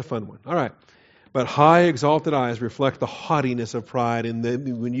chapter. It's a fun one. All right. But high exalted eyes reflect the haughtiness of pride.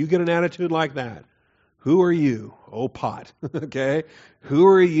 And when you get an attitude like that, who are you? Oh, pot. Okay? Who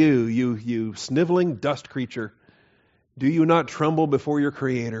are you, you sniveling dust creature? Do you not tremble before your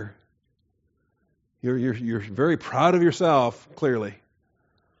Creator? You're very proud of yourself, clearly.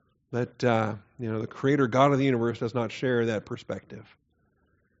 But, the Creator God of the universe does not share that perspective.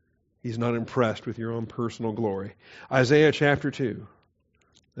 He's not impressed with your own personal glory. Isaiah chapter 2,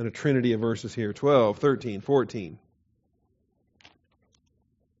 and a trinity of verses here, 12, 13, 14.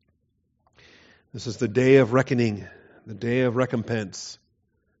 This is the day of reckoning, the day of recompense.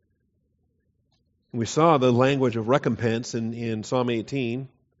 And we saw the language of recompense in Psalm 18.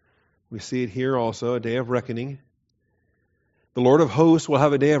 We see it here also, a day of reckoning. The Lord of hosts will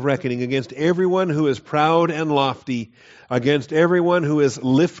have a day of reckoning against everyone who is proud and lofty, against everyone who is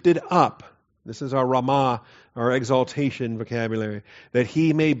lifted up. This is our Ramah, our exaltation vocabulary, that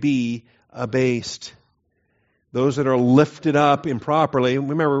he may be abased. Those that are lifted up improperly,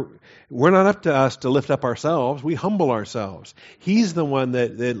 remember, we're not up to us to lift up ourselves. We humble ourselves. He's the one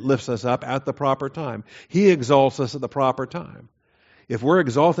that lifts us up at the proper time. He exalts us at the proper time. If we're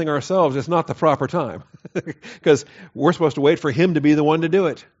exalting ourselves, it's not the proper time because we're supposed to wait for Him to be the one to do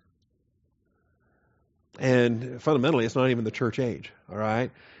it. And fundamentally, it's not even the church age, all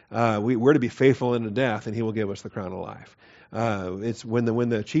right? We're to be faithful unto death, and He will give us the crown of life. It's when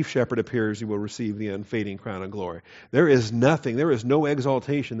the chief shepherd appears, you will receive the unfading crown of glory. There is no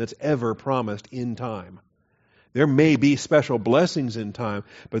exaltation that's ever promised in time. There may be special blessings in time,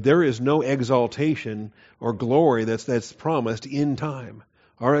 but there is no exaltation or glory that's promised in time.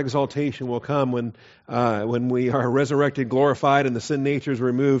 Our exaltation will come when we are resurrected, glorified, and the sin nature is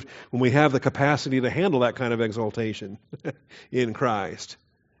removed, when we have the capacity to handle that kind of exaltation in Christ.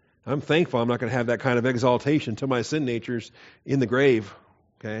 I'm thankful I'm not going to have that kind of exaltation till my sin nature's in the grave,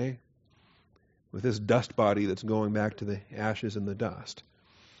 okay? With this dust body that's going back to the ashes and the dust.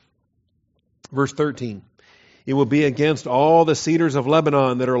 Verse 13. It will be against all the cedars of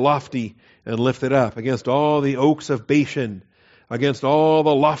Lebanon that are lofty and lifted up, against all the oaks of Bashan, against all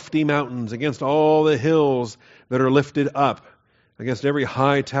the lofty mountains, against all the hills that are lifted up, against every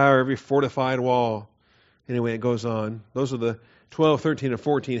high tower, every fortified wall. Anyway, it goes on. Those are the 12, 13, and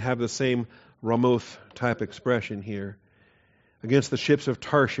 14 have the same Ramoth type expression here. Against the ships of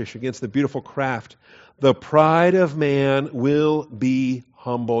Tarshish, against the beautiful craft. The pride of man will be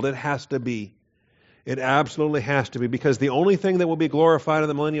humbled. It has to be. It absolutely has to be, because the only thing that will be glorified in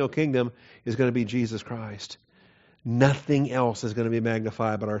the millennial kingdom is going to be Jesus Christ. Nothing else is going to be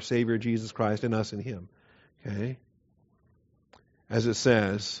magnified but our Savior Jesus Christ and us in Him. Okay? As it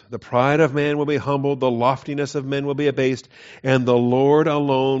says, the pride of man will be humbled, the loftiness of men will be abased, and the Lord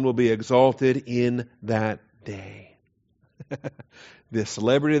alone will be exalted in that day. The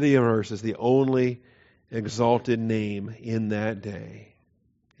celebrity of the universe is the only exalted name in that day.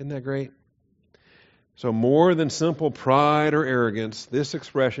 Isn't that great? So more than simple pride or arrogance, this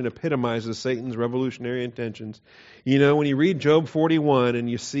expression epitomizes Satan's revolutionary intentions. You know, when you read Job 41 and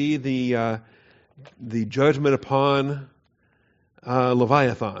you see the judgment upon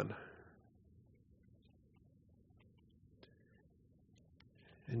Leviathan,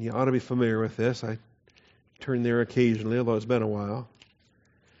 and you ought to be familiar with this. I turn there occasionally, although it's been a while.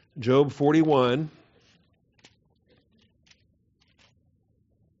 Job 41.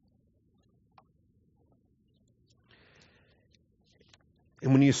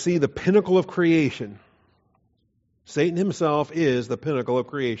 And when you see the pinnacle of creation, Satan himself is the pinnacle of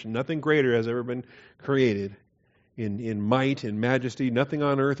creation. Nothing greater has ever been created in might, in majesty. Nothing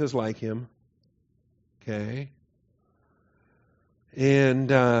on earth is like him. Okay? And,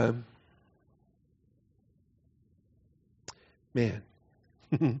 man.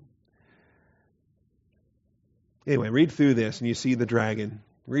 Anyway, read through this and you see the dragon.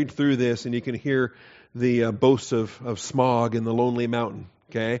 Read through this and you can hear the boasts of smog in the lonely mountain.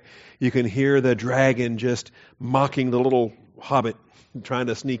 Okay, you can hear the dragon just mocking the little hobbit, trying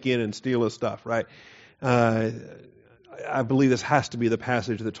to sneak in and steal his stuff. Right? I believe this has to be the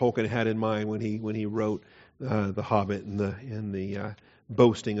passage that Tolkien had in mind when he wrote the Hobbit and the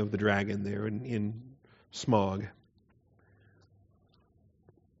boasting of the dragon there in Smog.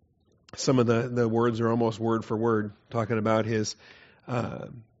 Some of the words are almost word for word, talking about his,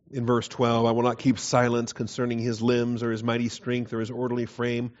 in verse 12, I will not keep silence concerning his limbs or his mighty strength or his orderly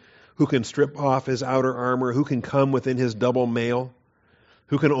frame. Who can strip off his outer armor? Who can come within his double mail?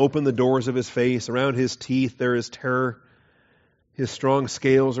 Who can open the doors of his face? Around his teeth there is terror. His strong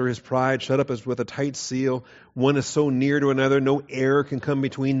scales are his pride, shut up as with a tight seal. One is so near to another, no air can come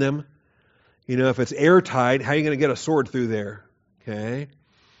between them. You know, if it's airtight, how are you going to get a sword through there? Okay?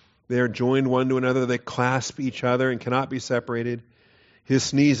 They are joined one to another. They clasp each other and cannot be separated. His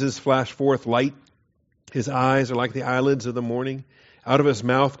sneezes flash forth light. His eyes are like the eyelids of the morning. Out of his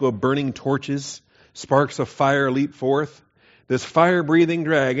mouth go burning torches. Sparks of fire leap forth. This fire-breathing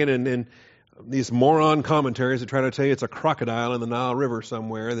dragon, and these moron commentaries that try to tell you it's a crocodile in the Nile River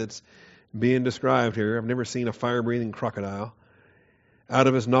somewhere that's being described here. I've never seen a fire-breathing crocodile. Out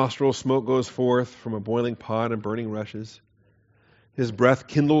of his nostrils smoke goes forth from a boiling pot and burning rushes. His breath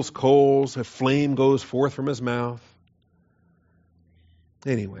kindles coals. A flame goes forth from his mouth.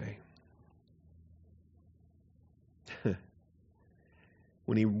 Anyway.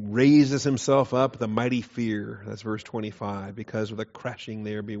 When he raises himself up, the mighty fear. That's verse 25. Because of the crashing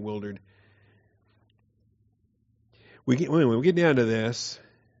they are bewildered. When we get down to this,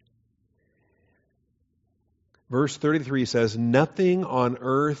 verse 33 says, nothing on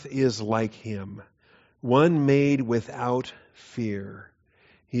earth is like him, one made without fear.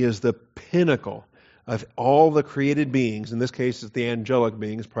 He is the pinnacle of all the created beings. In this case, it's the angelic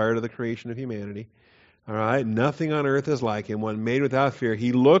beings prior to the creation of humanity. All right, nothing on earth is like him, one made without fear.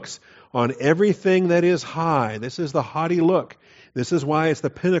 He looks on everything that is high. This is the haughty look. This is why it's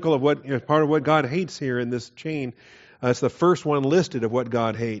the pinnacle of what, part of what God hates here in this chain. It's the first one listed of what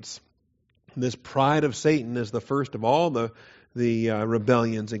God hates. This pride of Satan is the first of all the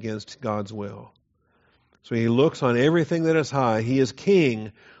rebellions against God's will. So he looks on everything that is high. He is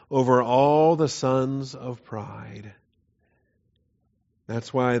king over all the sons of pride.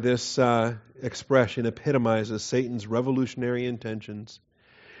 That's why this expression epitomizes Satan's revolutionary intentions.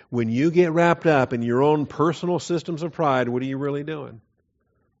 When you get wrapped up in your own personal systems of pride, what are you really doing?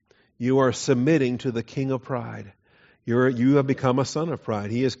 You are submitting to the king of pride. You have become a son of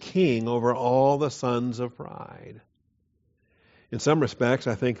pride. He is king over all the sons of pride. In some respects,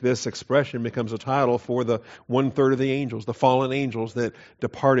 I think this expression becomes a title for the 1/3 of the angels, the fallen angels that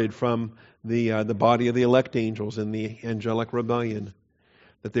departed from the body of the elect angels in the angelic rebellion.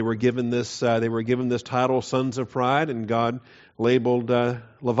 That they were given this title, sons of pride, and God labeled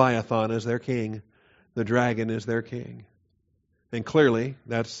Leviathan as their king, the dragon as their king. And clearly,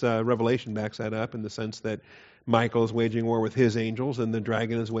 that's Revelation backs that up in the sense that Michael is waging war with his angels, and the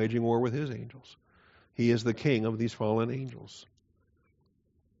dragon is waging war with his angels. He is the king of these fallen angels.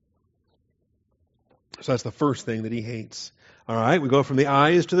 So that's the first thing that he hates. All right, we go from the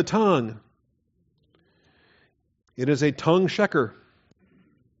eyes to the tongue. It is a tongue sheker.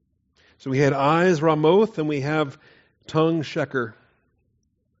 So we had eyes, Ramoth, and we have tongue sheker.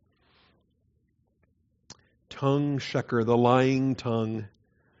 Tongue sheker, the lying tongue.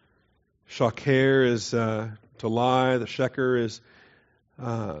 Shaker is to lie. The sheker is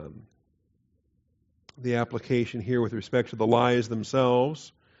the application here with respect to the lies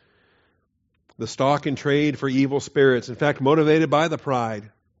themselves. The stock in trade for evil spirits. In fact, motivated by the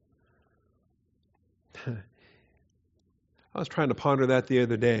pride. I was trying to ponder that the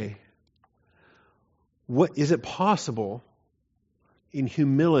other day. What is it possible in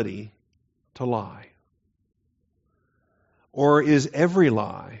humility to lie? Or is every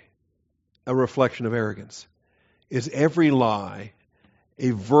lie a reflection of arrogance? Is every lie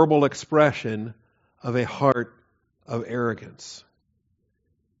a verbal expression of a heart of arrogance?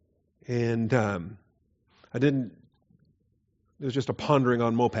 And it was just a pondering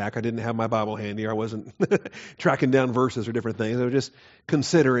on Mopac. I didn't have my Bible handy. I wasn't tracking down verses or different things. I was just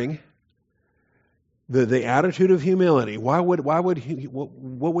considering the attitude of humility. What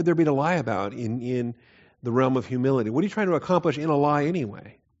would there be to lie about in the realm of humility? What are you trying to accomplish in a lie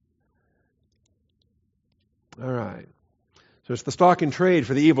anyway? All right. So it's the stock in trade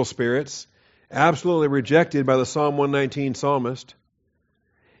for the evil spirits, absolutely rejected by the Psalm 119 psalmist.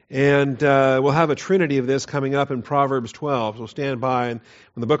 And we'll have a trinity of this coming up in Proverbs 12. So stand by. And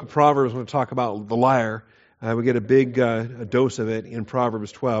when the book of Proverbs, when we talk about the liar, we get a big a dose of it in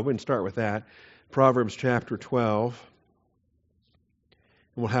Proverbs 12. We can start with that. Proverbs chapter 12.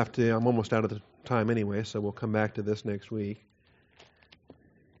 And we'll have to, I'm almost out of the time anyway, so we'll come back to this next week.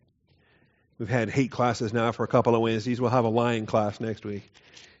 We've had hate classes now for a couple of Wednesdays. We'll have a lying class next week.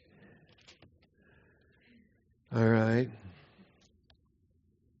 All right.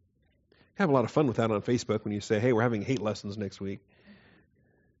 Have a lot of fun with that on Facebook when you say, hey, we're having hate lessons next week.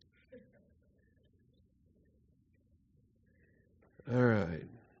 All right.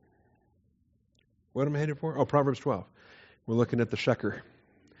 What am I headed for? Oh, Proverbs 12. We're looking at the Sheker.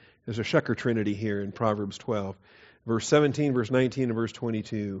 There's a Sheker trinity here in Proverbs 12. Verse 17, verse 19, and verse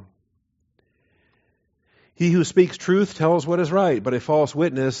 22. He who speaks truth tells what is right, but a false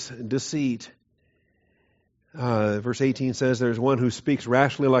witness, deceit. Verse 18 says, there's one who speaks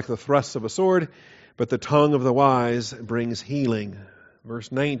rashly like the thrusts of a sword, but the tongue of the wise brings healing.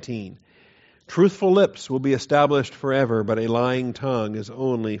 Verse 19, truthful lips will be established forever, but a lying tongue is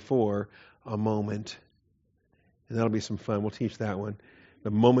only for a moment. And that'll be some fun. We'll teach that one.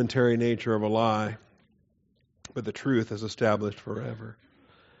 The momentary nature of a lie, but the truth is established forever.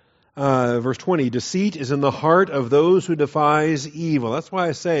 Verse 20, deceit is in the heart of those who devise evil. That's why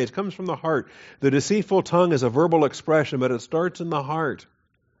I say it comes from the heart. The deceitful tongue is a verbal expression, but it starts in the heart.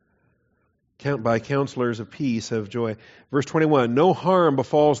 By counselors of peace have joy. Verse 21, no harm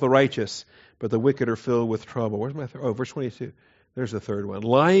befalls the righteous, but the wicked are filled with trouble. Where's my third? Oh, verse 22. There's the third one.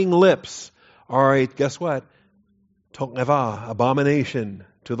 Lying lips are guess what? To'eva, abomination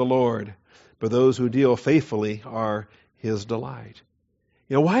to the Lord, but those who deal faithfully are His delight.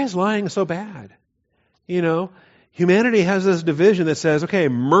 Why is lying so bad? Humanity has this division that says, okay,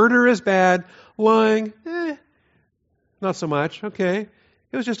 murder is bad, lying, not so much. Okay,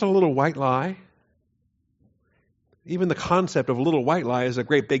 it was just a little white lie. Even the concept of a little white lie is a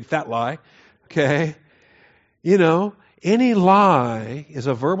great big fat lie. Okay, any lie is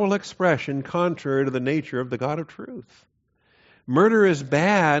a verbal expression contrary to the nature of the God of truth. Murder is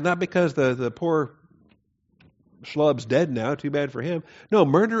bad, not because the poor schlub's dead now, too bad for him. No,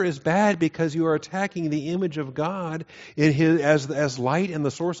 murder is bad because you are attacking the image of God in His as light and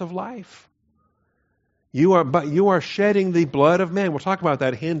the source of life. You are shedding the blood of man. We'll talk about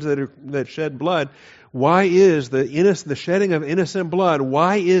that. Hands that shed blood. Why is the shedding of innocent blood?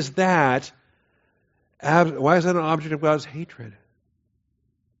 Why is that an object of God's hatred?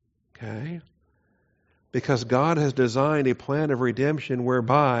 Okay, because God has designed a plan of redemption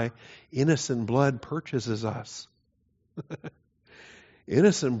whereby innocent blood purchases us.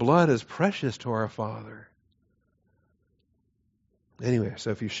 Innocent blood is precious to our Father. Anyway,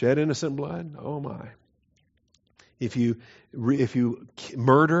 so if you shed innocent blood, oh my. If you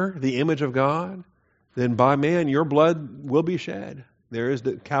murder the image of God, then by man your blood will be shed. There is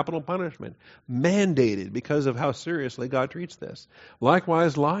the capital punishment mandated because of how seriously God treats this.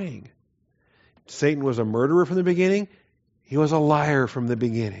 Likewise, lying. Satan was a murderer from the beginning. He was a liar from the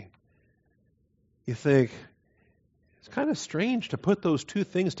beginning. You think, it's kind of strange to put those two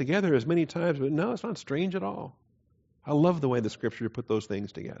things together as many times, but no, it's not strange at all. I love the way the Scripture put those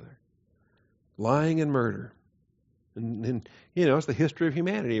things together. Lying and murder. And it's the history of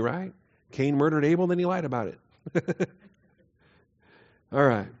humanity, right? Cain murdered Abel, then he lied about it. All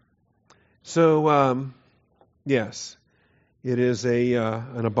right. So, yes, it is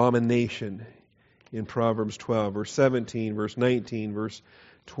an abomination in Proverbs 12, verse 17, verse 19, verse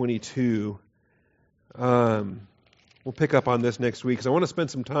 22. We'll pick up on this next week because I want to spend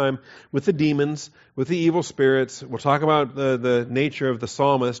some time with the demons, with the evil spirits. We'll talk about the nature of the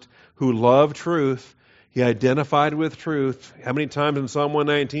psalmist who loved truth. He identified with truth. How many times in Psalm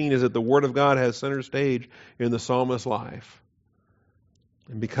 119 is it the Word of God has center stage in the psalmist's life?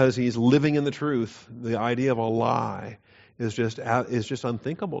 And because he's living in the truth, the idea of a lie is just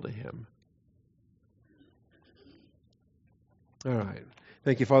unthinkable to him. All right.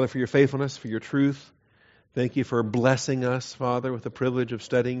 Thank you, Father, for your faithfulness, for your truth. Thank you for blessing us, Father, with the privilege of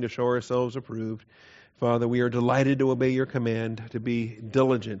studying to show ourselves approved. Father, we are delighted to obey your command, to be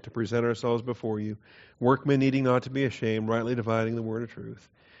diligent, to present ourselves before you, workmen needing not to be ashamed, rightly dividing the word of truth.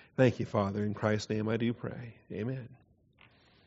 Thank you, Father. In Christ's name I do pray. Amen.